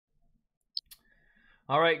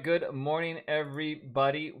All right, good morning,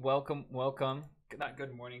 everybody. Welcome. Not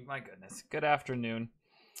good morning, my goodness. Good afternoon.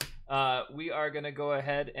 We are going to go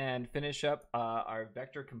ahead and finish up our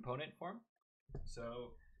vector component form.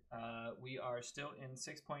 So we are still in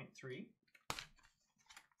 6.3,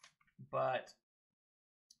 but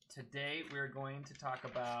today we're going to talk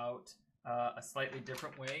about a slightly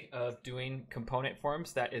different way of doing component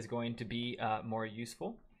forms that is going to be more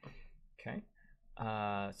useful. Okay.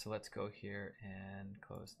 So let's go here and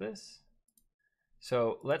close this.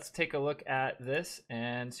 So let's take a look at this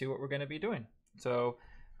and see what we're going to be doing. So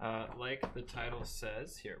like the title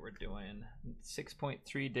says here, we're doing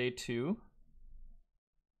 6.3 day 2.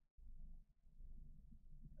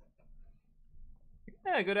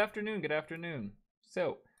 Yeah, good afternoon. Good afternoon.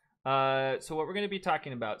 So what we're going to be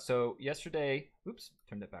talking about. So yesterday, oops,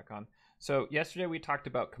 turned it back on. So yesterday we talked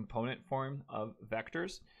about component form of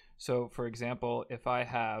vectors. So for example, if I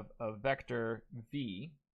have a vector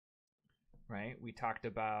v, right, we talked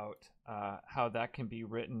about how that can be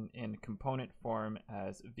written in component form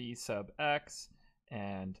as v sub x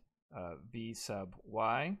and v sub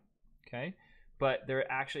y, okay? But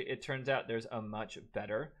it turns out there's a much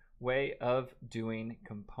better way of doing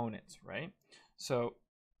components, right? So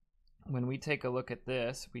when we take a look at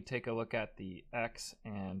this, we take a look at the x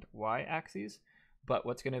and y axes. But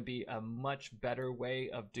what's going to be a much better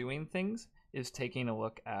way of doing things is taking a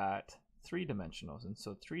look at 3 dimensionals. And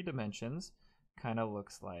so 3 dimensions kind of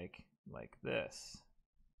looks like this.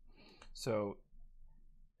 So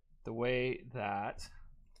the way that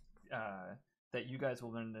that you guys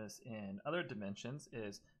will learn this in other dimensions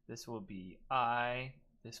is this will be I,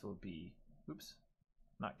 this will be, oops,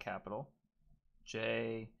 not capital,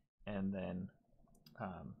 J, and then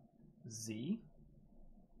Z.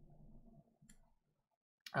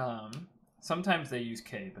 Sometimes they use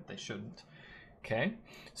K, but they shouldn't. Okay,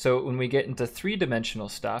 so when we get into 3-dimensional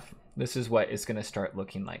stuff, this is what it's going to start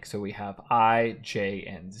looking like. So we have I, J,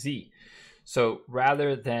 and Z. So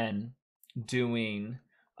rather than doing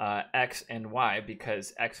X and Y,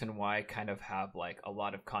 because X and Y kind of have like a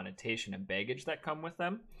lot of connotation and baggage that come with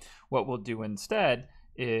them, what we'll do instead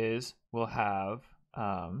is we'll have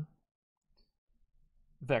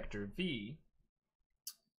vector V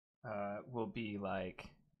will be like,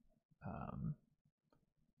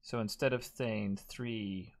 so instead of saying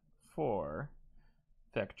 3, 4,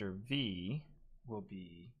 vector V will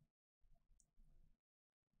be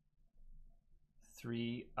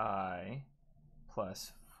 3I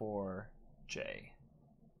plus 4J.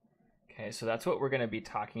 Okay, so that's what we're going to be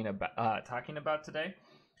talking about today.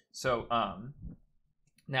 So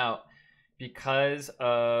now, because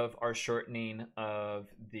of our shortening of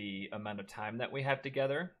the amount of time that we have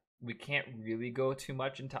together, we can't really go too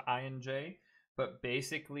much into I and J, but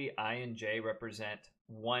basically I and J represent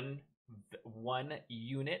one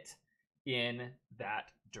unit in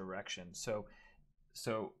that direction.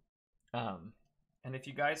 And if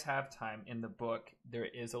you guys have time in the book, there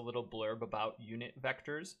is a little blurb about unit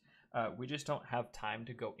vectors. We just don't have time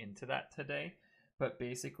to go into that today. But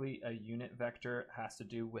basically, a unit vector has to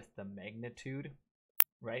do with the magnitude,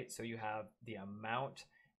 right? So you have the amount,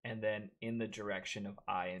 and then in the direction of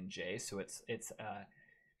I and J. So it's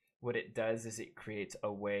what it does is it creates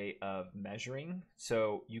a way of measuring.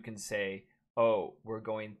 So you can say, oh, we're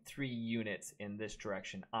going 3 units in this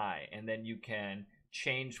direction I, and then you can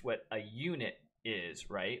change what a unit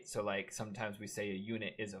is, right? So like sometimes we say a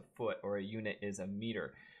unit is a foot or a unit is a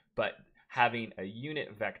meter, but having a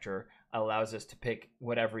unit vector allows us to pick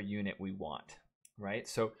whatever unit we want, right?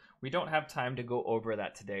 So we don't have time to go over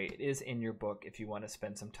that today. It is in your book if you want to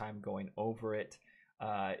spend some time going over it.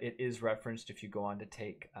 It is referenced if you go on to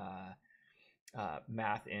take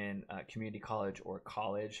math in community college or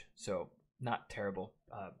college. So not terrible,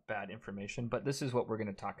 bad information, but this is what we're going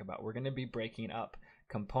to talk about. We're going to be breaking up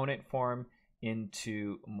component form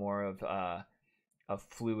into more of a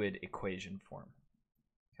fluid equation form.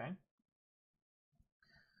 Okay.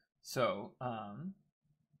 So,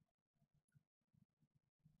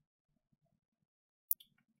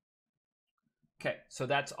 okay, so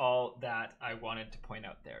that's all that I wanted to point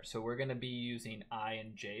out there. So we're going to be using I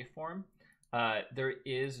and J form. There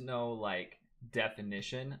is no like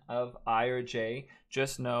definition of I or J.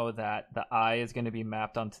 Just know that the I is going to be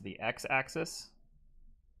mapped onto the x-axis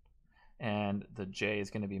and the J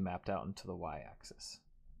is going to be mapped out into the y-axis.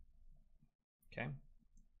 Okay.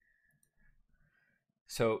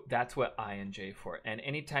 So that's what I and J for. And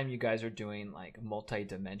anytime you guys are doing like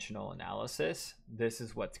multi-dimensional analysis, this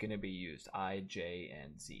is what's going to be used, I, J,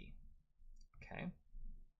 and Z. Okay.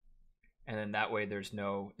 And then that way there's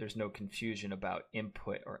no confusion about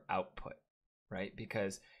input or output, right?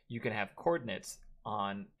 Because you can have coordinates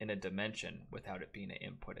in a dimension without it being an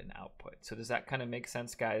input and output. So does that kind of make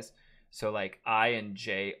sense, guys? So like I and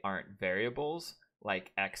j aren't variables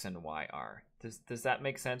like x and y are. Does that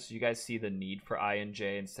make sense? Do you guys see the need for I and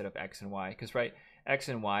j instead of x and y? Because right, x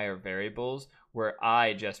and y are variables where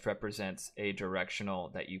I just represents a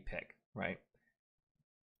directional that you pick, right?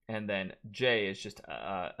 And then j is just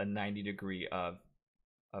a 90 degree of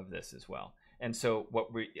this as well. And so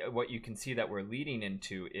what you can see that we're leading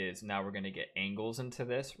into is now we're going to get angles into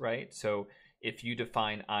this, right? So if you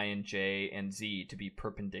define I and j and z to be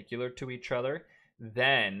perpendicular to each other,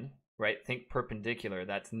 then, right, think perpendicular,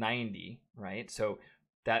 that's 90, right? So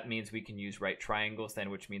that means we can use right triangles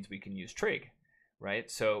then, which means we can use trig,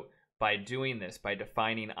 right? So by doing this, by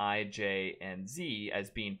defining I, j, and z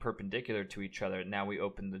as being perpendicular to each other, now we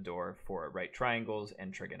open the door for right triangles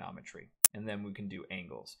and trigonometry. And then we can do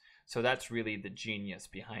angles. So that's really the genius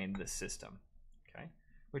behind the system, okay?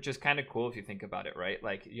 Which is kind of cool if you think about it, right?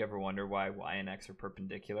 Like, you ever wonder why y and x are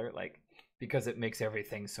perpendicular? Like, because it makes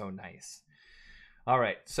everything so nice. All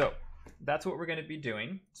right, so that's what we're going to be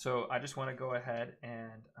doing. So I just want to go ahead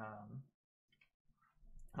and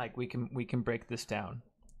like we can break this down.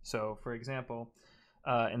 So for example,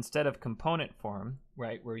 instead of component form,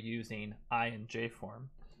 right, we're using I and j form.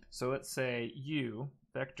 So let's say u,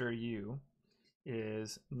 vector u,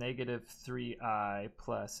 is negative 3i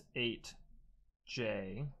plus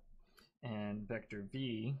 8j, and vector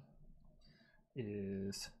v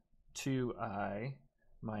is 2i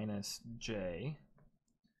minus j,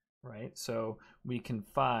 right? So we can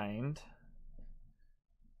find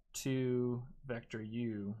 2 vector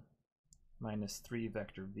u minus 3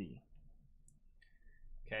 vector v.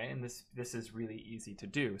 Okay, and this is really easy to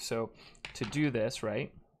do. So to do this,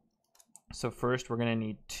 right, so first we're going to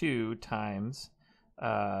need 2 times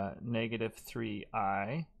negative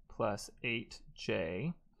 3i plus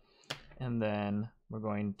 8j, and then we're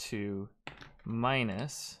going to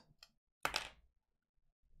minus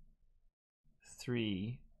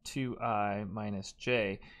 2i minus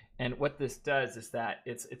j. And what this does is that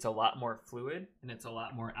it's a lot more fluid and it's a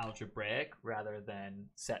lot more algebraic rather than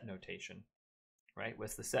set notation, right?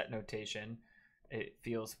 With the set notation, it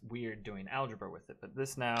feels weird doing algebra with it, but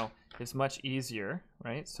this now is much easier,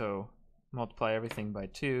 right? So multiply everything by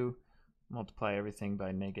 2, multiply everything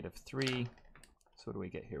by negative 3. So what do we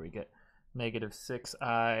get here? We get negative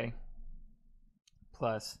 6i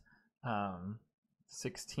plus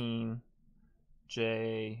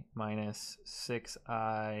 16j minus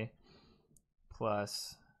 6i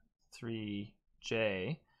plus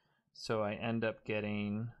 3j. So I end up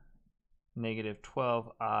getting negative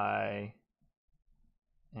 12i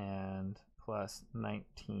and plus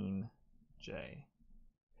 19j.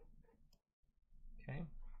 Okay,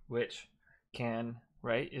 which can,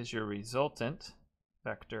 right, is your resultant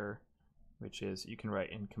vector, which is, you can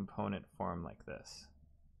write in component form like this.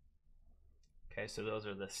 Okay, so those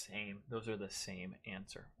are the same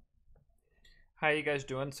answer. How are you guys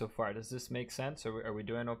doing so far? Does this make sense? Are we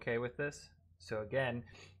doing okay with this? So again,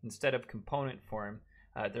 instead of component form,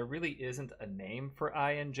 there really isn't a name for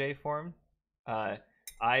I and j form.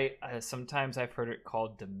 Sometimes I've heard it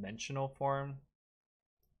called dimensional form.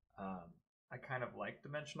 I kind of like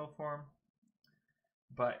dimensional form,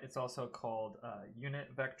 but it's also called unit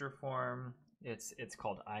vector form. It's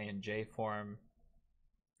called I and j form.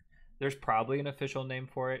 There's probably an official name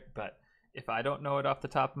for it, but if I don't know it off the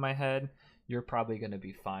top of my head, you're probably going to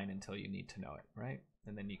be fine until you need to know it, right?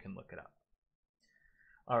 And then you can look it up.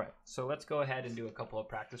 All right, so let's go ahead and do a couple of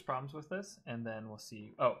practice problems with this, and then we'll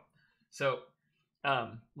see. Oh, so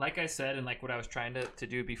like I said, and like what I was trying to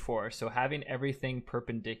do before, so having everything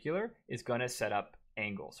perpendicular is going to set up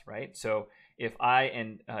angles, right? So if I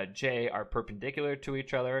and j are perpendicular to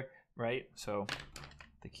each other, right? So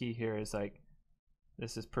the key here is like,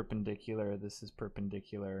 this is perpendicular,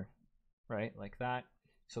 right? Like that.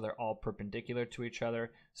 So they're all perpendicular to each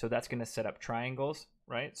other. So that's going to set up triangles,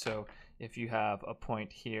 right? So if you have a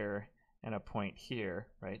point here and a point here,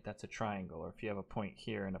 right, that's a triangle. Or if you have a point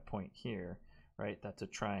here and a point here, right, that's a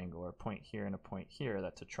triangle. Or a point here and a point here,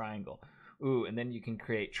 that's a triangle. Ooh, and then you can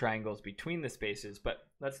create triangles between the spaces, but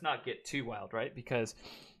let's not get too wild, right? Because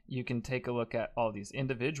you can take a look at all these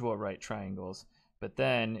individual right triangles, but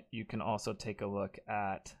then you can also take a look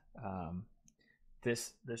at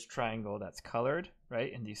this triangle that's colored,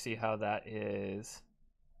 right? And you see how that is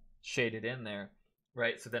shaded in there,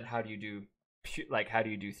 right? So then how do you do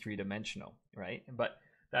three-dimensional, right? But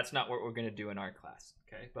that's not what we're going to do in our class,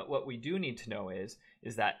 okay? But what we do need to know is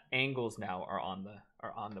that angles now are on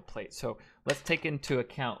the plate. So let's take into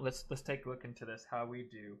account, let's take a look into this, how we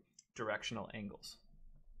do directional angles.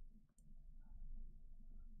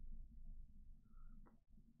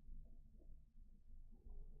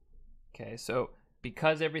 Okay, so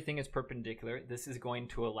because everything is perpendicular, this is going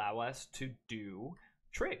to allow us to do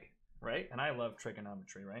trig, right? And I love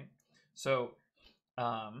trigonometry, right? So,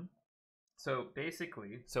 so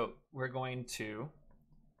basically, so we're going to,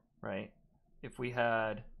 right, if we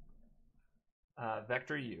had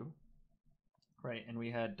vector u, right, and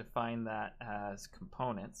we had defined that as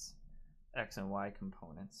components, x and y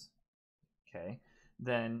components, okay,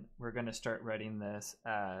 then we're going to start writing this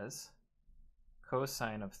as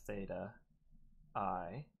cosine of theta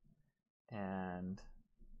I and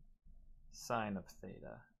sine of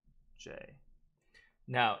theta j.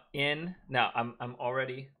 Now I'm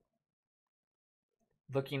already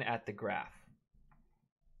looking at the graph.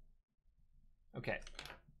 Okay,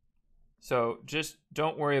 so just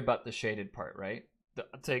don't worry about the shaded part, right?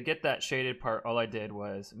 To get that shaded part, all I did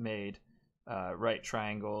was made right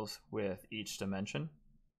triangles with each dimension,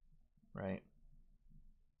 right?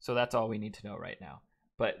 So that's all we need to know right now.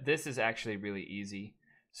 But this is actually really easy.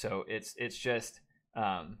 So it's just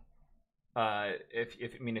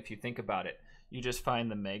if you think about it, you just find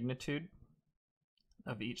the magnitude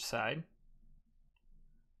of each side,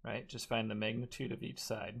 right? Just find the magnitude of each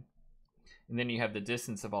side, and then you have the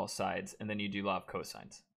distance of all sides, and then you do law of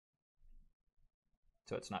cosines.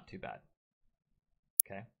 So it's not too bad.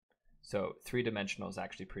 Okay, so three-dimensional is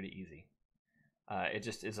actually pretty easy. It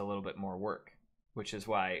just is a little bit more work, which is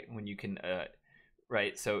why when you can,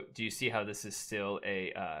 right? So do you see how this is still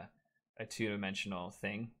a two-dimensional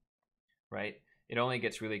thing, right? It only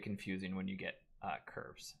gets really confusing when you get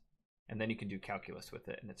curves, and then you can do calculus with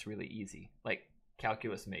it, and it's really easy. Like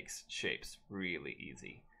calculus makes shapes really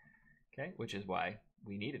easy, okay? Which is why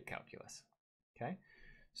we needed calculus, okay?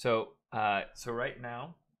 So so right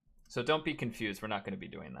now, so don't be confused. We're not going to be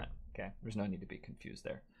doing that, okay? There's no need to be confused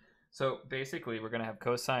there. So basically, we're going to have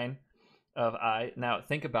cosine of I. Now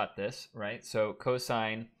think about this, right? So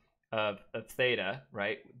cosine of theta,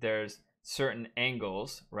 right? There's certain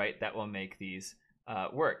angles, right, that will make these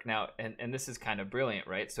work. Now, and this is kind of brilliant,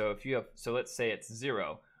 right? So if you have, so let's say it's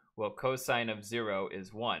 0. Well, cosine of 0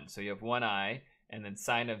 is 1. So you have 1i, and then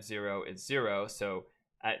sine of 0 is 0. So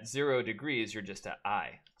at 0 degrees, you're just at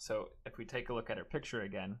I. So if we take a look at our picture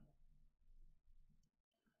again,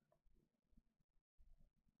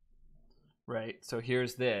 right? So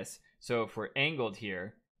here's this. So if we're angled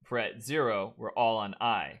here, if we're at 0, we're all on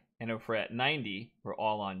I. And if we're at 90, we're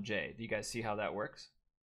all on J. Do you guys see how that works?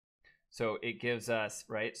 So it gives us,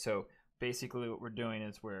 right? So basically what we're doing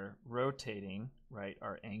is we're rotating, right,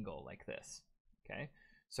 our angle like this, okay?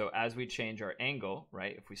 So as we change our angle,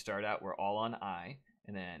 right, if we start out, we're all on I,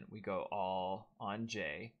 and then we go all on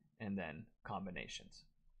J, and then combinations,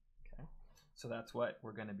 okay? So that's what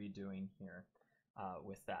we're going to be doing here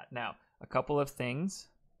with that. Now, a couple of things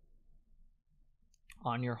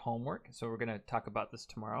on your homework. So we're going to talk about this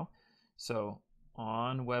tomorrow. So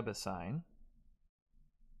on WebAssign,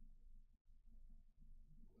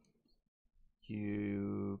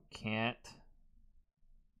 you can't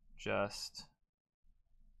just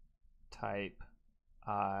type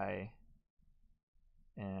I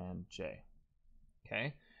and J.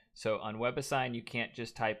 Okay? So on WebAssign, you can't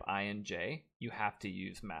just type I and J. You have to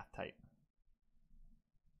use MathType.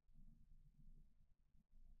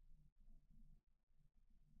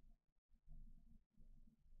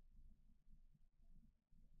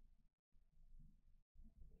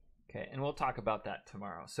 Okay, and we'll talk about that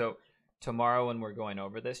tomorrow. So tomorrow when we're going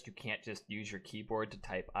over this, you can't just use your keyboard to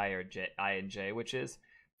type I and J, which is,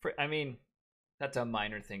 I mean, that's a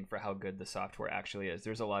minor thing for how good the software actually is.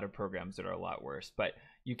 There's a lot of programs that are a lot worse, but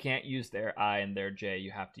you can't use their I and their J.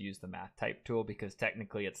 You have to use the MathType tool because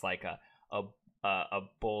technically it's like a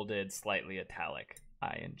bolded, slightly italic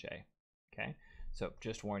I and J. Okay, so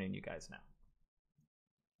just warning you guys now.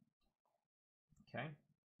 Okay.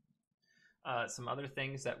 Some other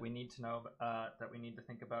things that we need to know, that we need to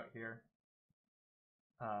think about here.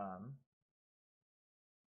 I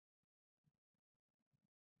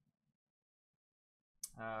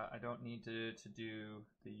don't need to do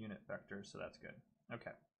the unit vector, so that's good. Okay.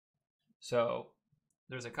 So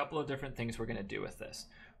there's a couple of different things we're going to do with this.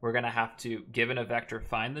 We're going to have to, given a vector,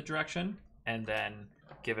 find the direction, and then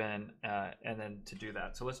and then to do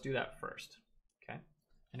that. So let's do that first. Okay.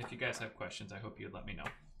 And if you guys have questions, I hope you'd let me know.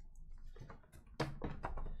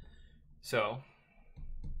 So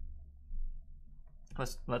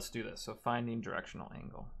let's do this. So finding directional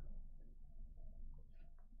angle.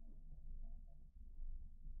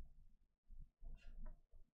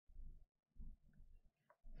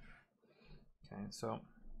 Okay, so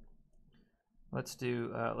let's do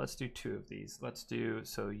two of these. Let's do,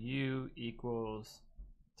 so u equals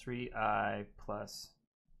 3i plus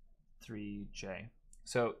 3j.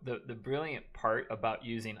 So the brilliant part about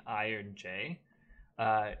using I and J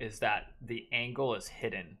is that the angle is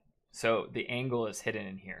hidden. So the angle is hidden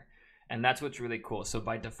in here. And that's what's really cool. So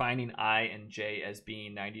by defining I and J as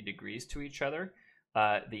being 90 degrees to each other,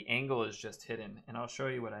 the angle is just hidden. And I'll show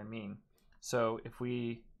you what I mean. So if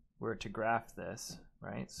we were to graph this,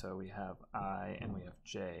 right? So we have I and we have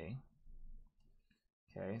J.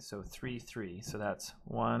 Okay, so 3, 3. So that's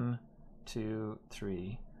 1, 2,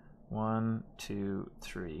 3. 1, 2,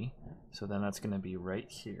 3. So then that's going to be right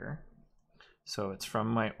here. So it's from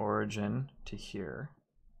my origin to here.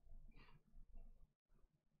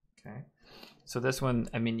 Okay. So this one,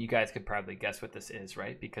 I mean, you guys could probably guess what this is,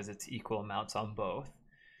 right? Because it's equal amounts on both.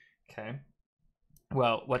 Okay.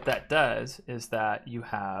 Well, what that does is that you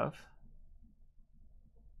have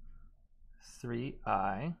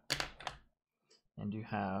 3i and you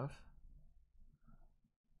have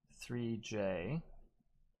 3j,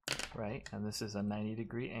 right? And this is a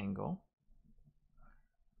 90-degree angle.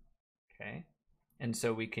 Okay. And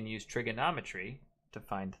so we can use trigonometry to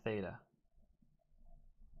find theta.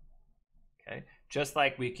 Okay. Just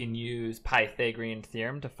like we can use Pythagorean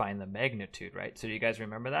theorem to find the magnitude, right? So do you guys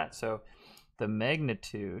remember that? So the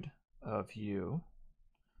magnitude of u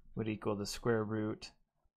would equal the square root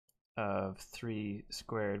of 3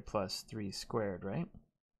 squared plus 3 squared, right?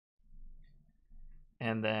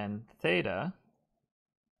 And then theta,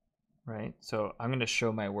 right? So I'm going to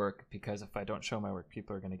show my work because if I don't show my work,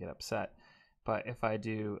 people are going to get upset. But if I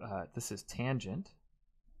do, this is tangent,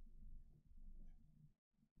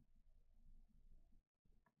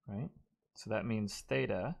 right? So that means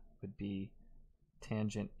theta would be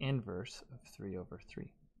tangent inverse of 3 over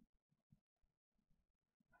 3.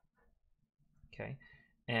 Okay,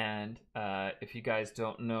 and if you guys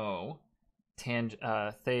don't know,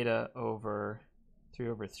 theta over 3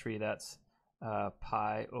 over 3, that's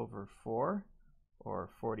pi over 4, or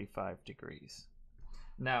 45 degrees.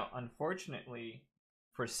 Now, unfortunately,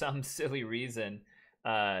 for some silly reason,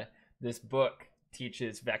 this book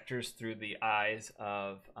teaches vectors through the eyes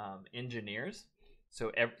of engineers.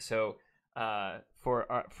 So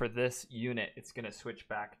for this unit, it's going to switch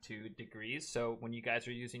back to degrees. So when you guys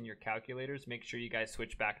are using your calculators, make sure you guys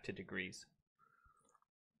switch back to degrees.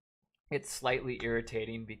 It's slightly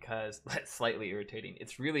irritating because it's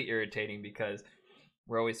really irritating because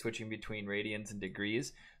we're always switching between radians and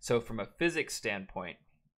degrees. So from a physics standpoint,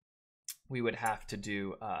 we would have to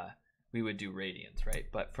do we would do radians, right?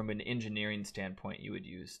 But from an engineering standpoint, you would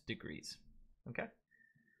use degrees. Okay,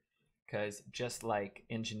 because just like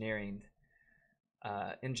engineering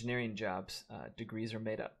jobs, degrees are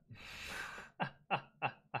made up.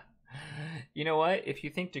 You know what? If you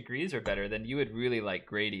think degrees are better, then you would really like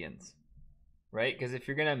gradients, right? Because if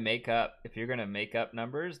you're gonna make up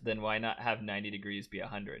numbers, then why not have 90 degrees be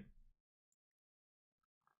 100?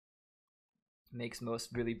 Makes most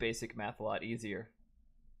really basic math a lot easier.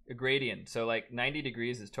 A gradient, so like 90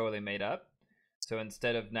 degrees is totally made up. So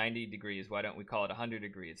instead of 90 degrees, why don't we call it 100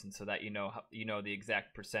 degrees? And so that you know the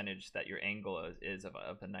exact percentage that your angle is of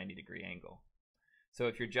a 90 degree angle. So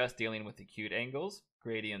if you're just dealing with acute angles,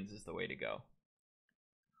 gradients is the way to go.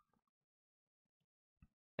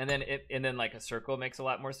 And then like a circle makes a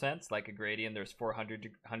lot more sense. Like a gradient, there's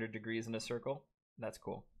 100 degrees in a circle. That's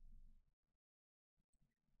cool.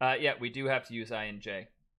 Yeah, we do have to use I and J.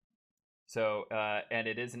 So, and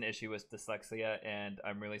it is an issue with dyslexia, and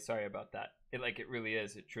I'm really sorry about that. It really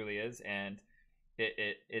is. It truly is, and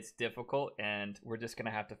it's difficult, and we're just gonna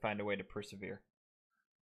have to find a way to persevere.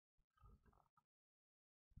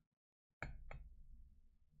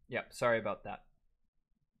 Yeah, sorry about that.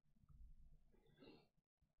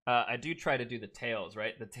 I do try to do the tails,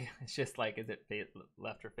 right? The tail, it's just like, is it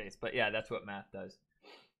left or face? But yeah, that's what math does.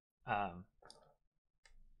 Yeah.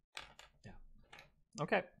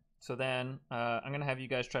 Okay. So then I'm going to have you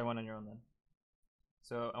guys try one on your own then.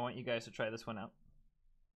 So I want you guys to try this one out.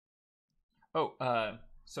 Oh,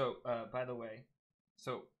 by the way,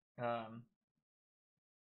 so yeah.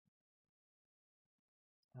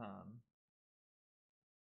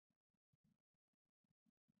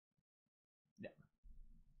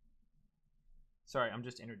 Sorry, I'm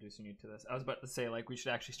just introducing you to this. I was about to say like we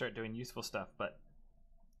should actually start doing useful stuff, but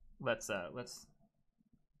let's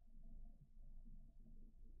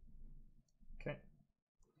okay.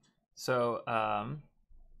 So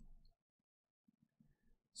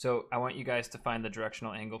so I want you guys to find the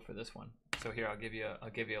directional angle for this one. So here I'll give you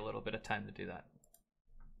a little bit of time to do that.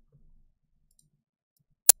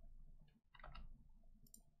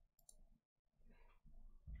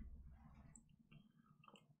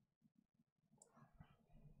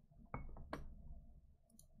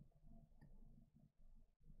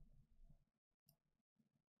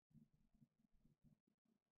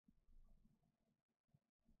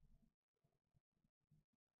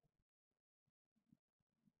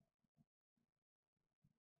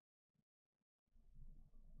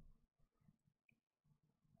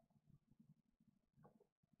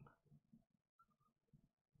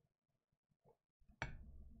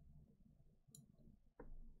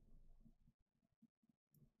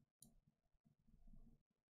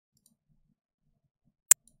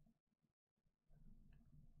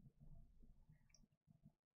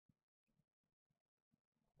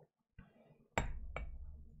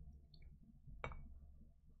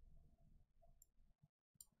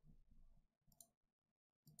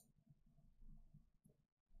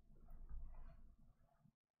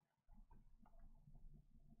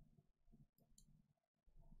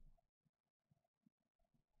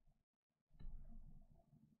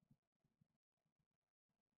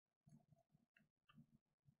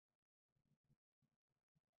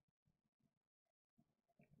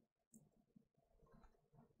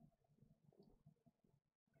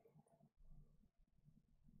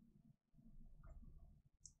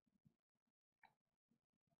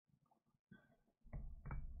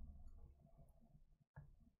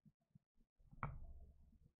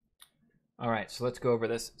 All right, so let's go over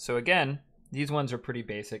this. So again, these ones are pretty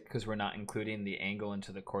basic because we're not including the angle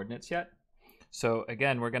into the coordinates yet. So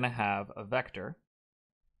again, we're going to have a vector.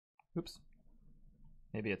 Oops.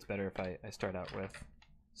 Maybe it's better if I start out with.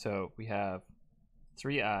 So we have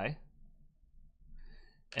 3i,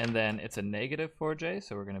 and then it's a negative 4j,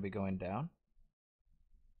 so we're going to be going down.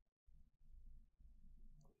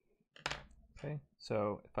 Okay,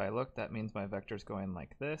 so if I look, that means my vector is going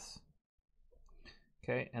like this.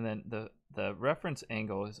 Okay, and then the reference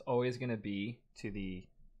angle is always going to be to the,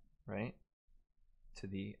 right, to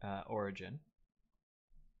the origin.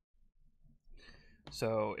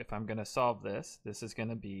 So if I'm going to solve this, this is going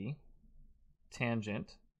to be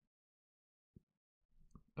tangent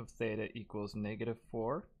of theta equals negative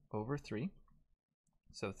 4 over 3.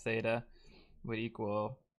 So theta would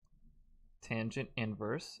equal tangent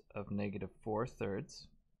inverse of negative 4/3.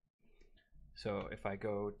 So if I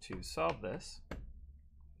go to solve this,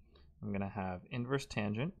 I'm going to have inverse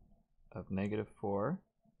tangent of negative 4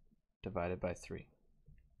 divided by 3.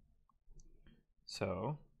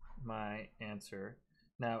 So my answer,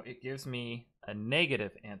 now it gives me a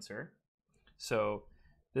negative answer. So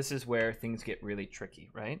this is where things get really tricky,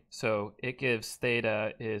 right? So it gives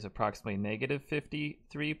theta is approximately negative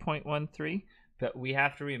 53.13, but we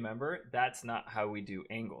have to remember that's not how we do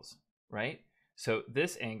angles, right? So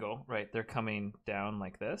this angle, right, they're coming down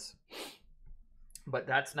like this, but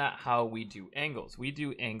that's not how we do angles. We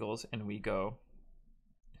do angles and we go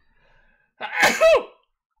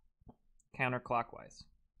counterclockwise.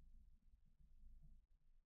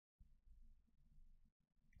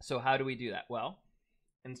 So how do we do that? Well,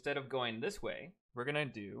 instead of going this way, we're going to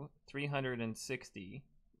do 360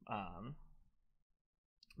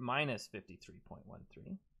 minus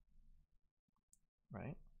 53.13,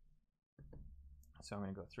 right? So I'm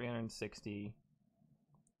going to go 360.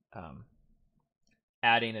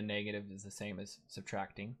 Adding a negative is the same as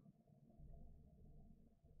subtracting.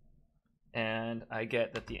 And I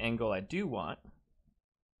get that the angle I do want,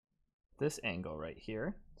 this angle right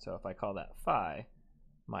here, so if I call that phi,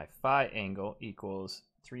 my phi angle equals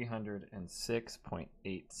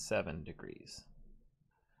 306.87 degrees.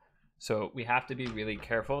 So we have to be really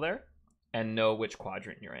careful there and know which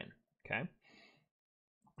quadrant you're in, okay?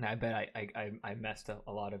 And I bet I messed a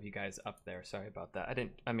lot of you guys up there. Sorry about that. I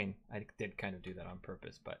did kind of do that on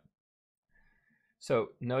purpose, but.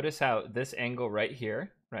 So notice how this angle right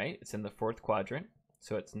here, right? It's in the fourth quadrant.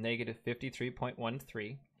 So it's negative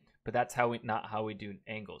 53.13, but that's not how we do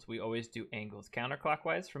angles. We always do angles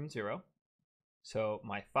counterclockwise from 0. So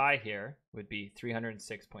my phi here would be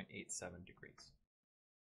 306.87 degrees.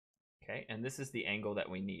 Okay, and this is the angle that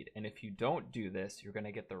we need. And if you don't do this, you're going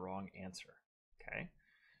to get the wrong answer. Okay,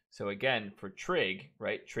 so again, for trig,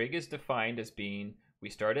 right, trig is defined as being, we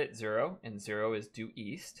start at 0, and 0 is due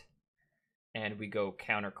east, and we go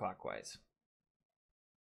counterclockwise.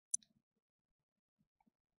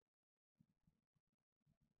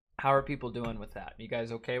 How are people doing with that? You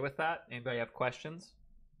guys okay with that? Anybody have questions?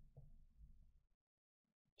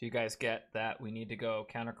 Do you guys get that we need to go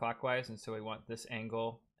counterclockwise, and so we want this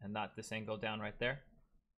angle and not this angle down right there?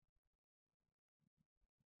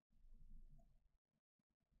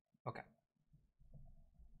 Okay.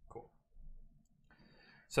 Cool.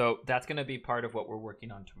 So that's going to be part of what we're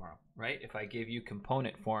working on tomorrow, right? If I give you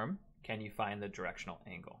component form, can you find the directional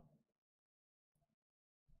angle?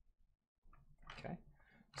 Okay.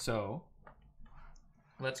 So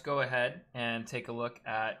let's go ahead and take a look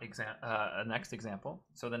at a next example.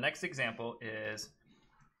 So the next example is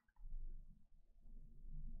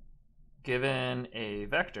given a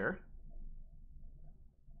vector,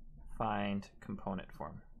 find component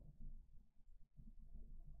form.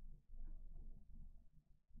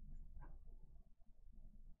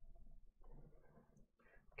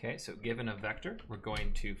 Okay, so given a vector, we're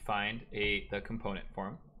going to find the component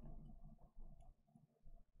form.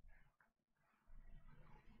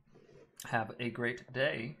 Have a great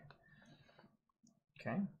day.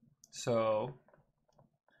 Okay, so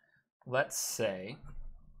let's say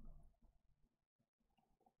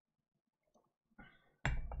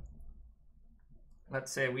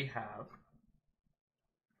we have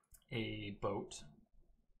a boat.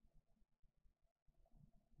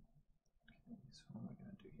 So what am I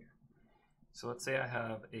going to do here? So let's say I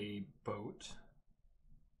have a boat.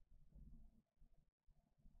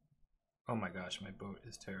 Oh my gosh, my boat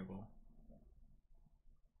is terrible.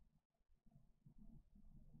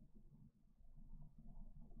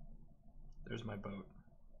 There's my boat.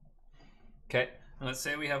 Okay, and let's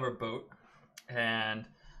say we have our boat, and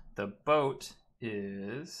the boat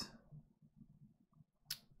is,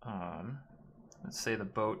 let's say the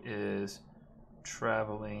boat is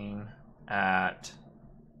traveling at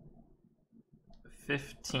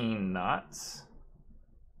 15 knots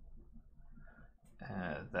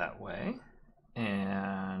that way,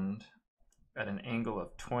 and at an angle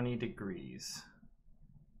of 20 degrees.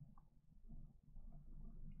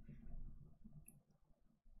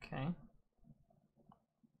 Okay.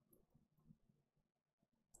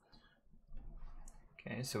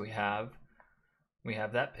 Okay, so we have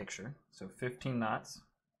that picture. So 15 knots.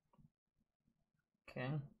 Okay.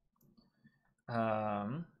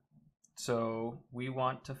 So we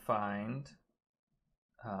want to find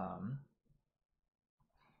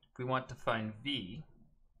V.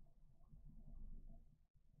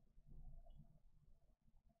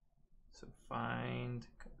 So find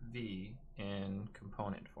V in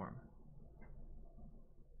component form.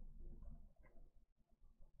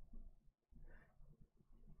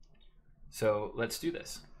 So let's do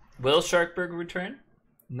this. Will Sharkburg return?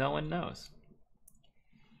 No one knows.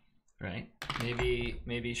 Right?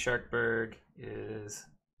 Maybe Sharkburg is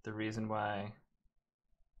the reason why.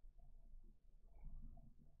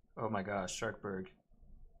 Oh my gosh, Sharkburg.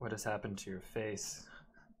 What has happened to your face?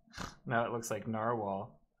 Now it looks like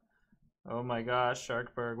Narwhal. Oh my gosh,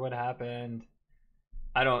 Sharkburg, what happened?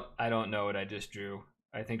 I don't know what I just drew.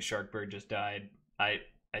 I think Sharkburg just died. I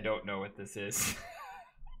don't know what this is.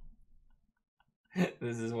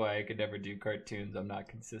 This is why I could never do cartoons. I'm not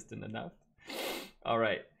consistent enough. All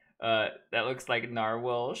right. That looks like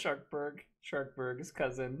Narwhal Sharkburg. Sharkburg's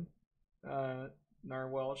cousin.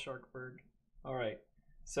 Narwhal Sharkburg. All right.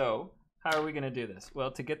 So how are we going to do this?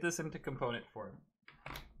 Well, to get this into component form,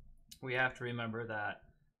 we have to remember that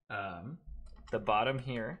the bottom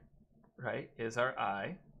here, right, is our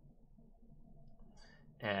I.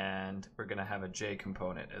 And we're going to have a J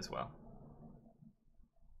component as well.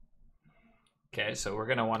 Okay, so we're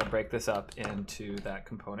going to want to break this up into that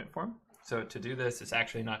component form. So to do this, it's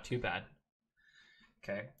actually not too bad.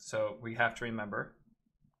 Okay, so we have to remember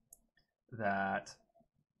that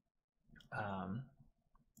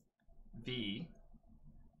V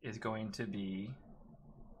is going to be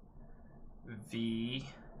V,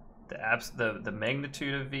 the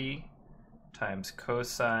magnitude of V times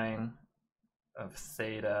cosine of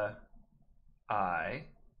theta I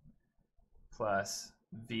plus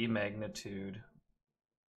V magnitude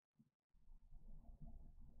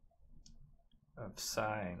of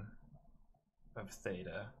sine of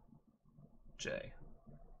theta J.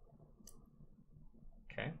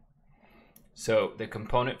 Okay. So the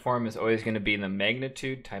component form is always going to be the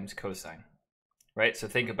magnitude times cosine, right? So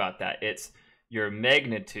think about that. It's your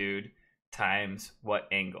magnitude times what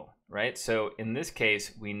angle, right? So in this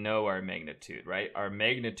case, we know our magnitude, right? Our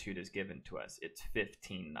magnitude is given to us. It's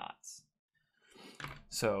 15 knots.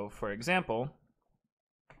 So for example,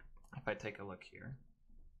 if I take a look here,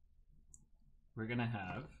 we're going to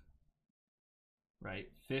have, right,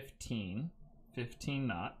 15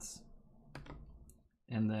 knots,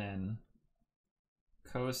 and then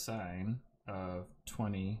cosine of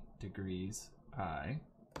 20 degrees I,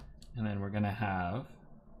 and then we're going to have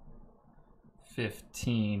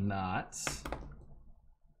 15 knots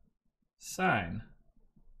sine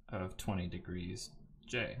of 20 degrees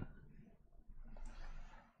J.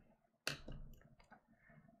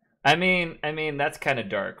 I mean that's kind of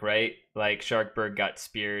dark, right? Like Sharkburg got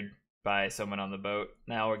speared by someone on the boat.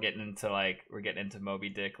 Now we're getting into Moby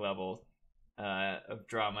Dick level of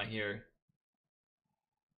drama here.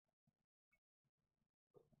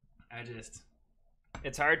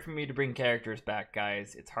 It's hard for me to bring characters back,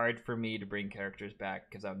 guys. It's hard for me to bring characters back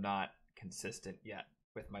because I'm not consistent yet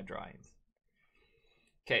with my drawings.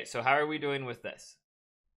 Okay, so how are we doing with this?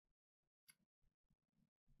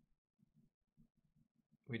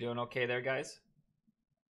 We doing okay there, guys?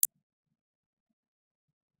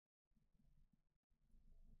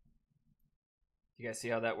 You guys see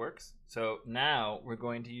how that works? So now we're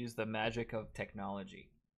going to use the magic of technology,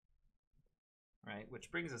 right? Which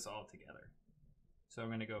brings us all together. So I'm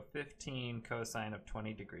going to go 15 cosine of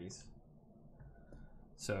 20 degrees.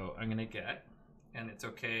 So I'm going to get, and it's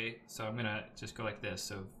okay, so I'm going to just go like this.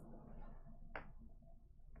 So,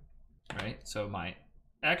 right? So my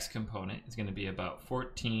X component is going to be about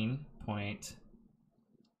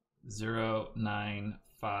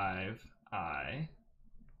 14.095 I.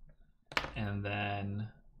 And then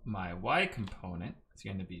my Y component is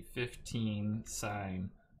going to be 15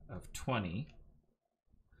 sine of 20.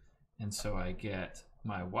 And so I get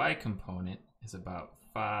my Y component is about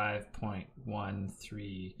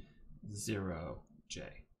 5.130 J.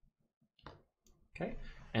 Okay.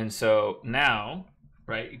 And so now,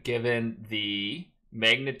 right, given the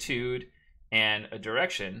magnitude and a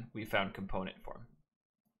direction, we found component form.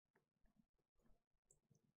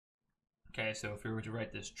 Okay, so if we were to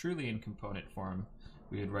write this truly in component form,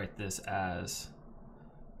 we would write this as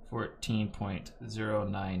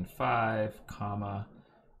 14.095, comma,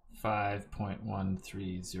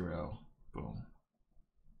 5.130, boom.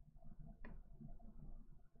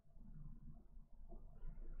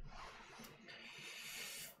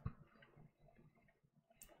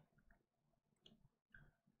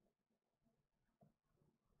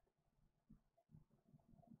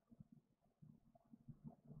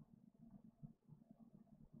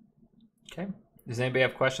 Okay, does anybody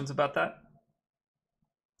have questions about that?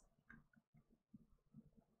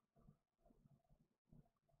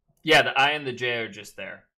 Yeah, the I and the J are just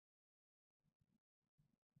there.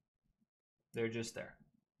 They're just there.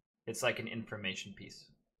 It's like an information piece.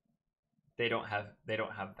 They don't have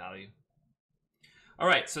value. All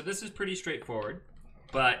right, so this is pretty straightforward,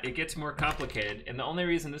 but it gets more complicated. And the only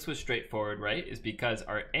reason this was straightforward, right, is because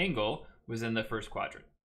our angle was in the first quadrant.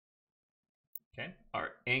 Okay,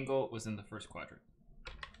 our angle was in the first quadrant.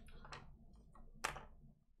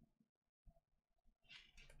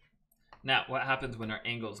 Now, what happens when our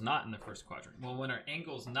angle is not in the first quadrant? Well, when our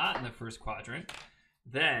angle is not in the first quadrant,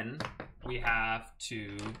 then we have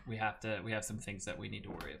some things that we need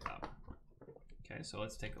to worry about. Okay, so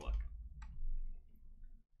let's take a look.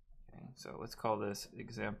 Okay, so let's call this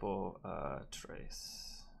example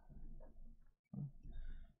trace.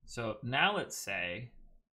 So now let's say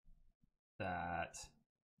that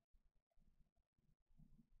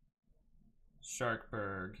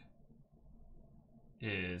Sharkberg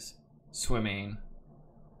is swimming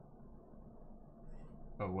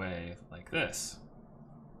away like this.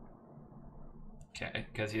 Okay,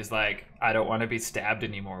 because he's like, I don't want to be stabbed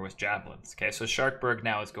anymore with javelins. Okay, so Sharkberg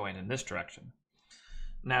now is going in this direction.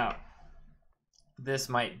 Now, this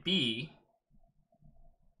might be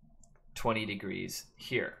 20 degrees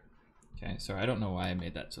here. Okay, so I don't know why I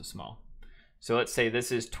made that so small. So let's say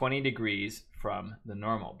this is 20 degrees from the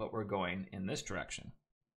normal, but we're going in this direction.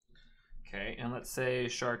 Okay, and let's say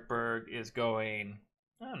Sharkberg is going,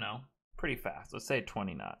 I don't know, pretty fast. Let's say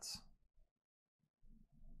 20 knots.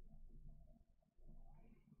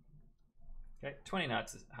 Okay, 20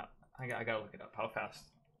 knots is how, I gotta look it up. How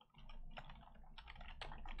fast?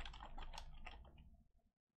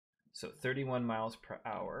 So 31 miles per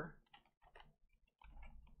hour,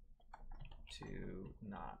 2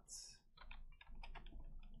 knots.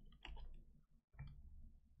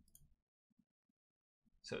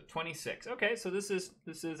 So 26. Okay, so this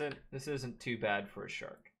isn't too bad for a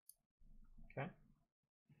shark. Okay.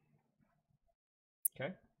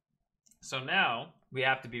 Okay. So now we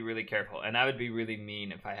have to be really careful, and I would be really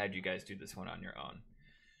mean if I had you guys do this one on your own.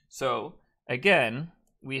 So again,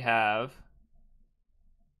 we have,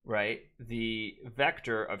 right, the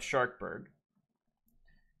vector of Sharkberg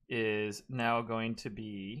is now going to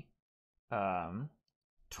be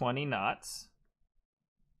 20 knots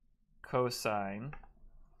cosine.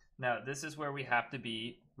 Now this is where we have to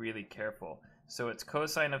be really careful. So it's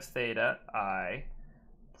cosine of theta I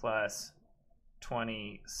plus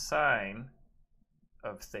 20 sine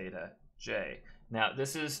of theta j. Now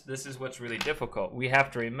this is what's really difficult. We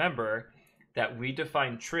have to remember that we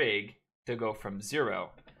define trig to go from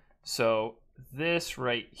 0. So this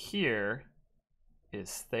right here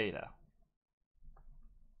is theta.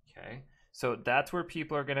 Okay, so that's where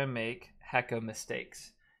people are going to make hecka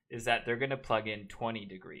mistakes, is that they're going to plug in 20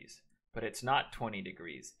 degrees, but it's not 20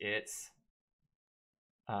 degrees. It's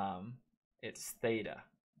theta.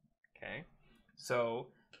 Okay, so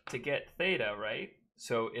to get theta, right?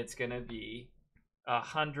 So it's going to be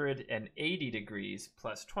 180 degrees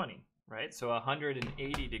plus 20, right? So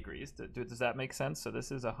 180 degrees. Does that make sense? So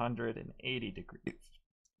this is 180 degrees.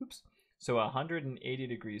 Oops. So 180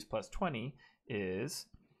 degrees plus 20 is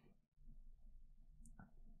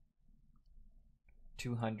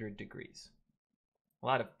 200 degrees. A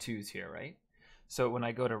lot of 2's here, right? So when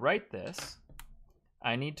I go to write this,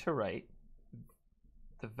 I need to write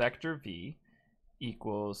the vector v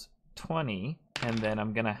equals 20, and then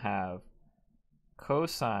I'm going to have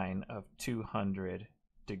cosine of 200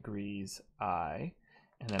 degrees I,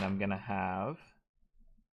 and then I'm going to have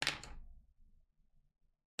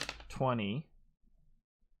 20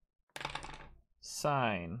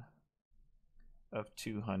 sine of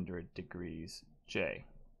 200 degrees j.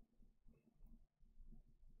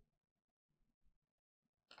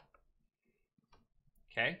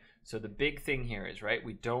 Okay, so the big thing here is, right,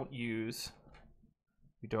 we don't use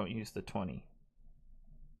the 20.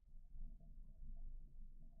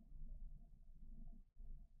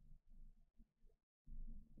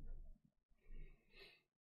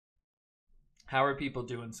 How are people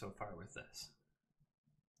doing so far with this?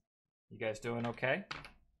 You guys doing okay?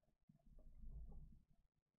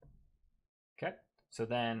 So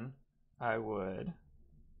then I would,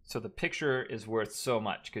 so the picture is worth so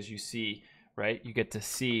much because you see, right? You get to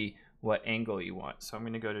see what angle you want. So I'm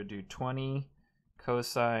going to go to do 20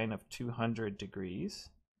 cosine of 200 degrees,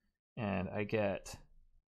 and I get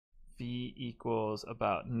V equals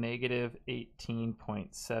about negative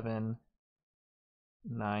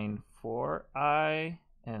 18.794i,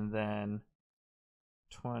 and then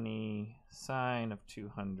 20 sine of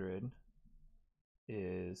 200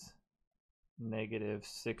 is negative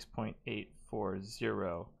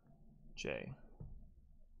 6.840j.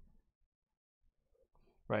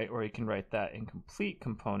 Right? Or you can write that in complete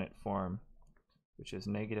component form, which is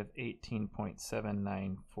negative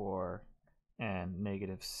 18.794 and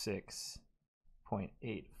negative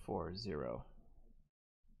 6.840,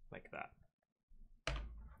 like that.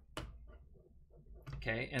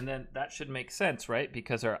 Okay, and then that should make sense, right?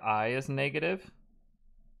 Because our I is negative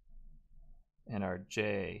and our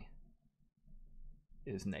J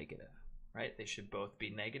is negative, right? They should both be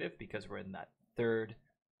negative because we're in that third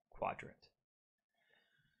quadrant.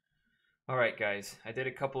 All right, guys, I did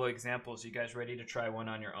a couple of examples. You guys ready to try one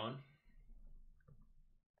on your own?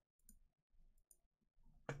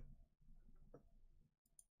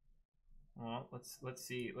 Well, let's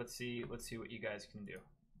see what you guys can do.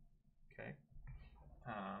 Okay.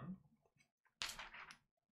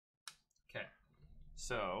 Okay.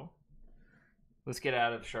 So let's get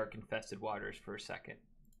out of shark infested waters for a second.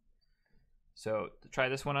 So try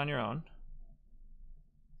this one on your own.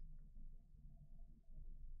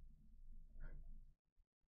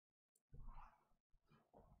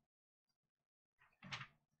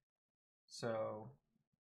 So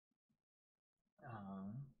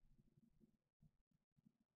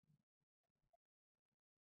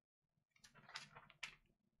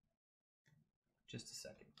just a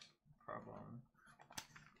second. Problem.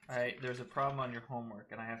 All right, there's a problem on your homework,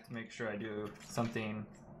 and I have to make sure I do something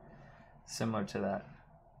similar to that.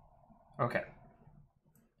 Okay.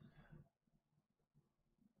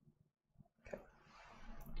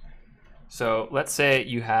 So let's say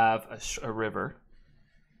you have a river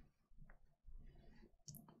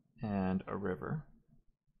and a river,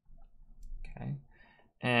 okay,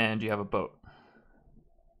 and you have a boat.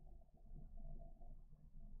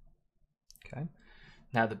 Okay.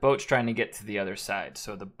 Now the boat's trying to get to the other side.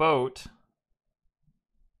 So the boat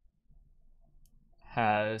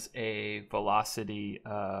has a velocity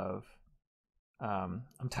of, I'm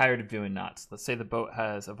tired of doing knots. Let's say the boat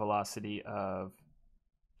has a velocity of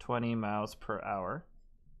 20 miles per hour.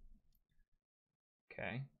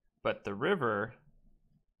 Okay. But the river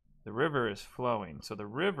is flowing. So the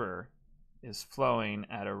river is flowing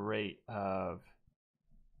at a rate of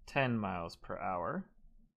 10 miles per hour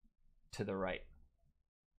to the right.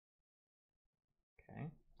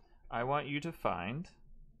 Okay. I want you to find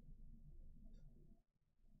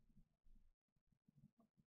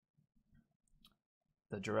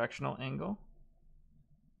the directional angle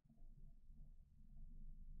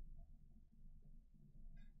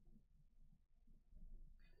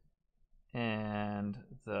and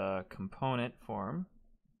the component form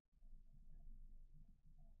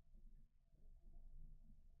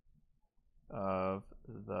of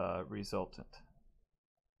the resultant,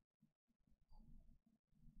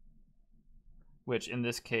 which in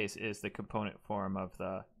this case is the component form of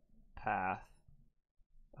the path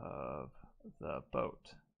of the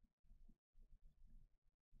boat.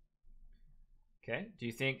 Okay, do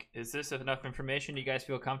you think, is this enough information? You guys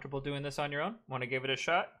feel comfortable doing this on your own? Want to give it a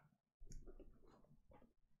shot?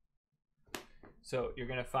 So you're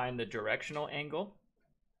going to find the directional angle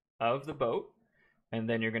of the boat, and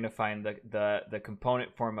then you're going to find the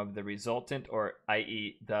component form of the resultant, or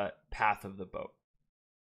i.e. the path of the boat.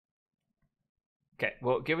 Okay,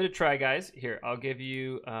 well, give it a try, guys. Here, I'll give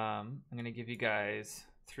you, I'm going to give you guys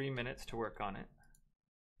 3 minutes to work on it,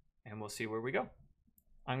 and we'll see where we go.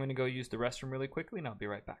 I'm going to go use the restroom really quickly, and I'll be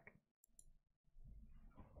right back.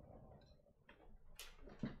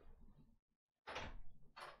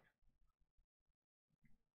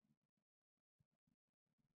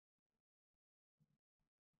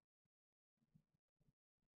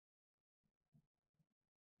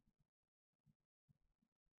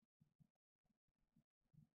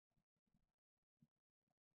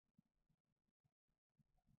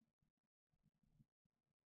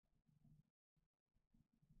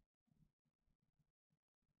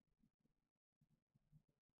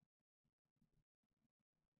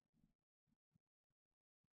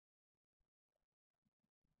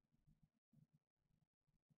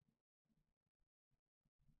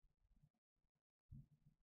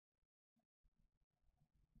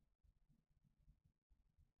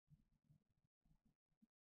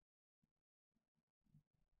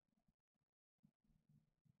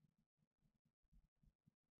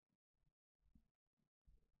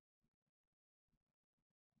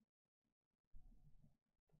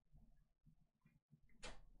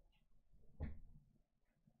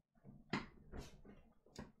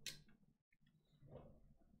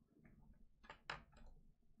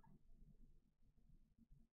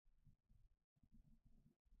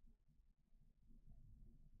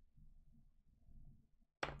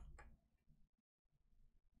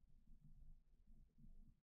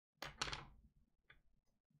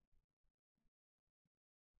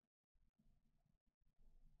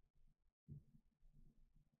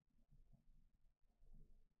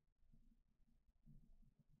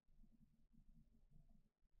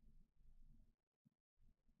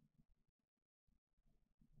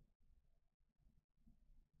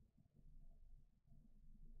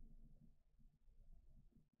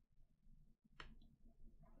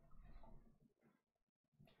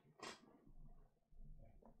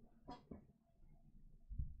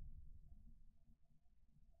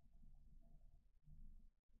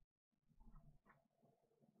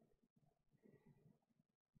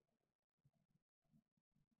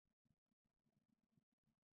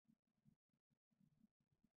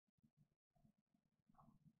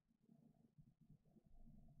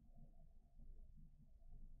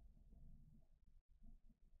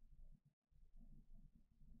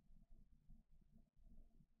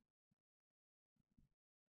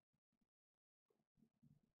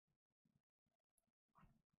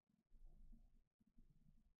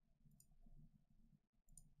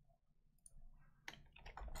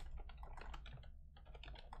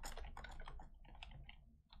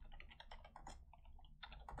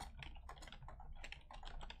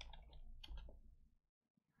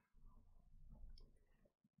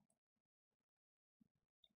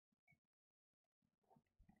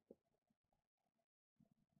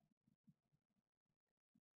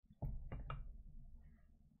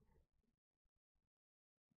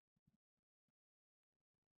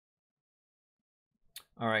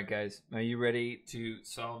 All right, guys, are you ready to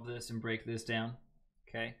solve this and break this down?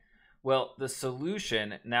 Okay. Well, the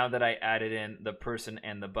solution, now that I added in the person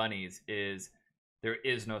and the bunnies, is there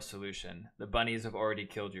is no solution. The bunnies have already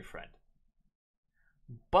killed your friend.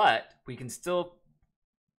 But we can still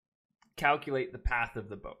calculate the path of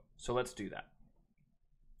the boat. So let's do that.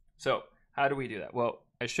 So how do we do that? Well,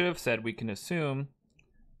 I should have said we can assume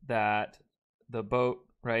that the boat,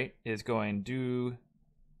 right, is going due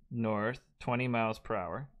north 20 miles per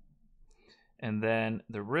hour. And then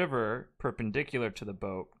the river perpendicular to the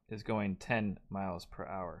boat is going 10 miles per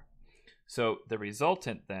hour. So the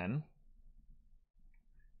resultant then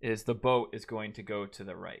is the boat is going to go to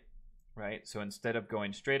the right, right? So instead of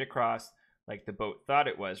going straight across like the boat thought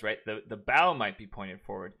it was, right? The bow might be pointed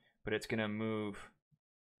forward, but it's going to move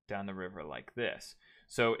down the river like this.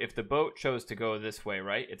 So if the boat chose to go this way,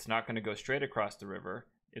 right, it's not going to go straight across the river.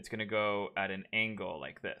 It's going to go at an angle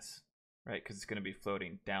like this, right? Because it's going to be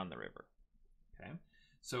floating down the river. Okay.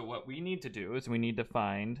 So what we need to do is we need to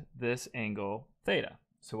find this angle theta.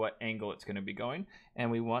 So what angle it's going to be going,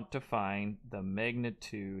 and we want to find the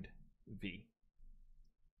magnitude v.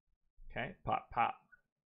 Okay, pop, pop.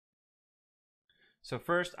 So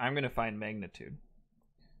first I'm going to find magnitude.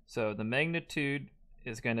 So the magnitude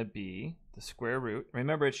is going to be the square root.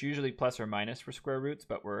 Remember, it's usually plus or minus for square roots,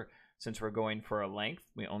 but since we're going for a length,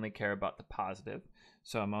 we only care about the positive.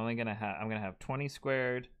 So I'm going to have 20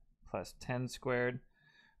 squared plus 10 squared.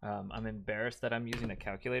 I'm embarrassed that I'm using a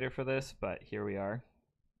calculator for this, but here we are.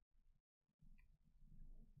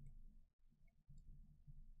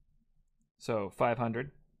 So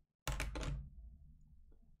 500.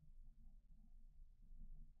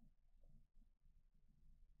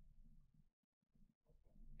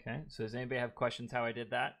 Okay, so does anybody have questions how I did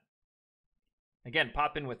that? Again,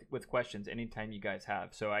 pop in with questions anytime you guys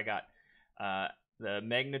have. So I got the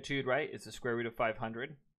magnitude, right? It's the square root of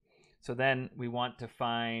 500. So then we want to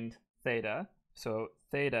find theta. So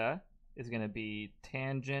theta is going to be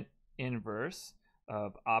tangent inverse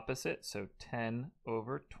of opposite, so 10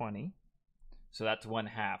 over 20. So that's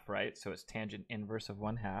 1/2, right? So it's tangent inverse of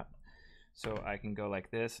 1/2. So I can go like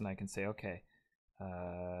this, and I can say, okay,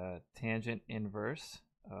 tangent inverse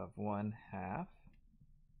of 1/2.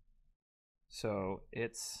 So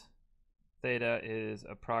its theta is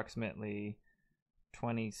approximately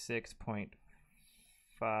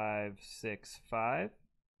 26.565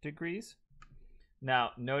 degrees.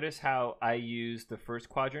 Now, notice how I use the first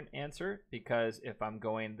quadrant answer, because if I'm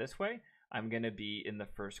going this way, I'm going to be in the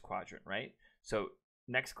first quadrant, right? So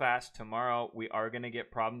next class, tomorrow, we are going to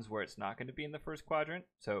get problems where it's not going to be in the first quadrant.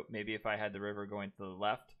 So maybe if I had the river going to the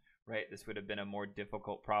left, right, this would have been a more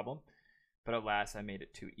difficult problem. But alas, I made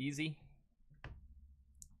it too easy.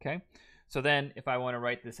 Okay, so then if I want to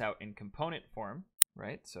write this out in component form,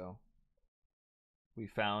 right, so we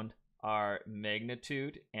found our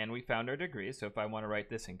magnitude and we found our degree. So if I want to write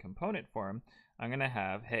this in component form, I'm going to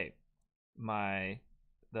have, hey,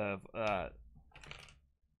 the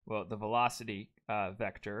velocity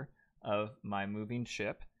vector of my moving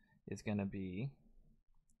ship is going to be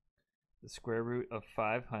the square root of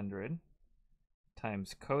 500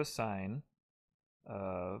 times cosine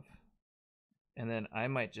of, and then I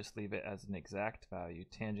might just leave it as an exact value,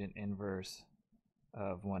 tangent inverse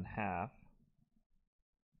of 1/2,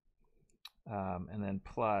 and then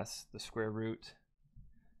plus the square root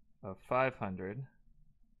of 500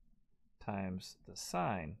 times the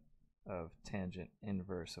sine of tangent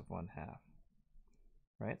inverse of 1/2.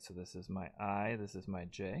 Right, so this is my I, this is my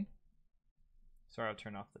J. Sorry, I'll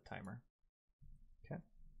turn off the timer. Okay.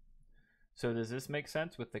 So does this make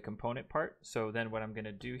sense with the component part? So then what I'm going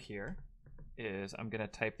to do here is I'm going to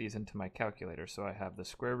type these into my calculator. So I have the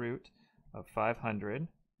square root of 500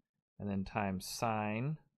 and then times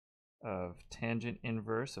sine of tangent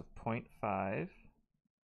inverse of 0.5.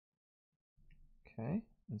 Okay,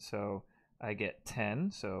 and so I get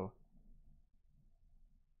 10. So,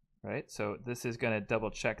 right, so this is going to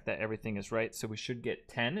double check that everything is right. So we should get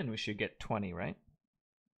 10 and we should get 20, right?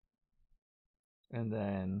 And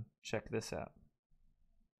then check this out.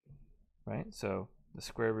 Right, so the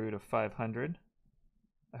square root of 500.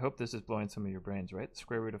 I hope this is blowing some of your brains, right?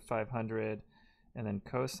 Square root of 500 and then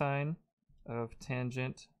cosine of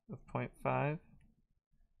tangent of 0.5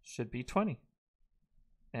 should be 20.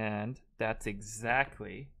 And that's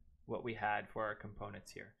exactly what we had for our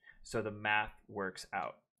components here. So the math works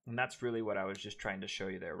out. And that's really what I was just trying to show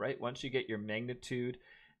you there, right? Once you get your magnitude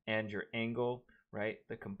and your angle, right,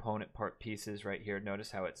 the component part pieces right here,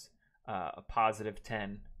 notice how it's a positive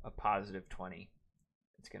 10, a positive 20.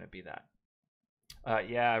 It's going to be that.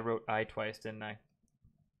 Yeah, I wrote I twice, didn't I?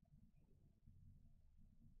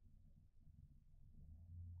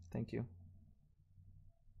 Thank you.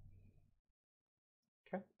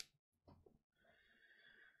 Okay.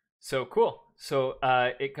 So cool. So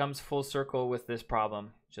it comes full circle with this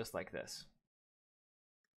problem, just like this.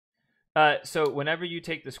 So whenever you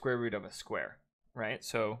take the square root of a square, right?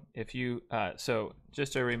 So if you, so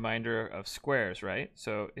just a reminder of squares, right?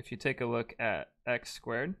 So if you take a look at x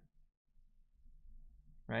squared,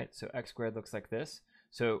 right? So x squared looks like this.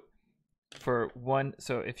 So for one,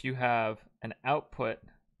 so if you have an output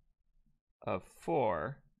of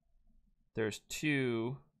 4, there's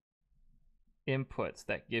 2 inputs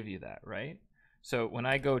that give you that, right? So when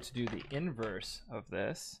I go to do the inverse of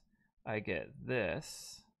this, I get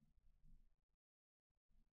this,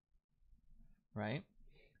 right?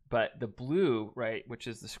 But the blue, right, which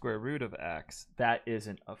is the square root of x, that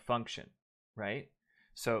isn't a function, right?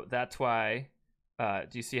 So that's why, do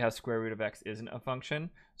you see how square root of x isn't a function?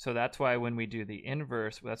 So that's why when we do the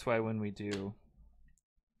inverse, that's why when we do,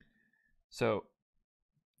 so,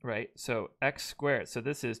 right, so x squared, so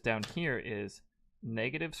this is down here is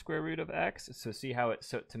negative square root of x. So see how it,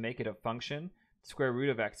 so to make it a function, square root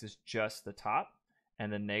of x is just the top,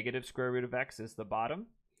 and the negative square root of x is the bottom.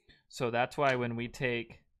 So that's why when we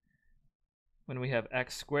take, when we have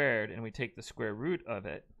x squared and we take the square root of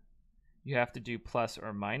it, you have to do plus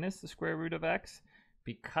or minus the square root of x,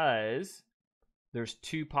 because there's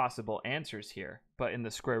 2 possible answers here, but in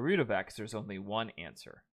the square root of x, there's only 1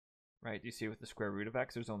 answer, right? Do you see with the square root of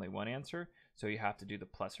x, there's only 1 answer, so you have to do the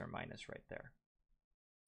plus or minus right there.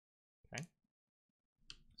 Okay,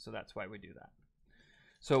 so that's why we do that.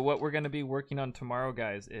 So what we're going to be working on tomorrow,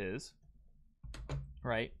 guys, is,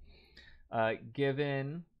 right,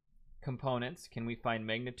 given components, can we find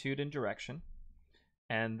magnitude and direction?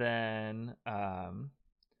 And then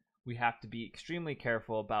we have to be extremely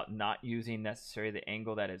careful about not using necessarily the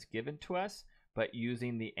angle that is given to us, but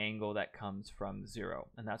using the angle that comes from 0.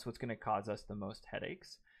 And that's what's going to cause us the most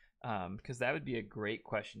headaches, because that would be a great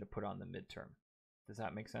question to put on the midterm. Does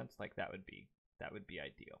that make sense? Like that would be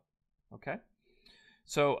ideal. Okay.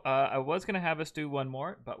 So I was going to have us do one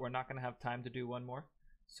more, but we're not going to have time to do one more.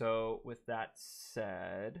 So with that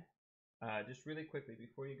said, just really quickly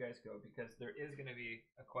before you guys go, because there is going to be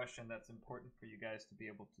a question that's important for you guys to be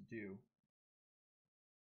able to do.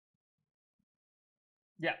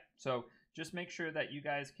 Yeah, so just make sure that you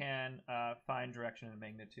guys can find direction and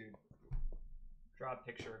magnitude, draw a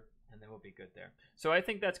picture, and then we'll be good there. So I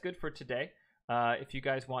think that's good for today. If you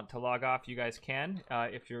guys want to log off, you guys can.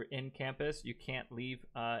 If you're in campus, you can't leave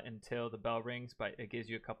until the bell rings, but it gives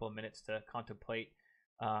you a couple of minutes to contemplate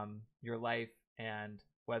your life and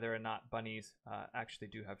whether or not bunnies actually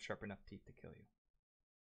do have sharp enough teeth to kill you.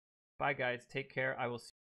 Bye, guys. Take care. I will see you.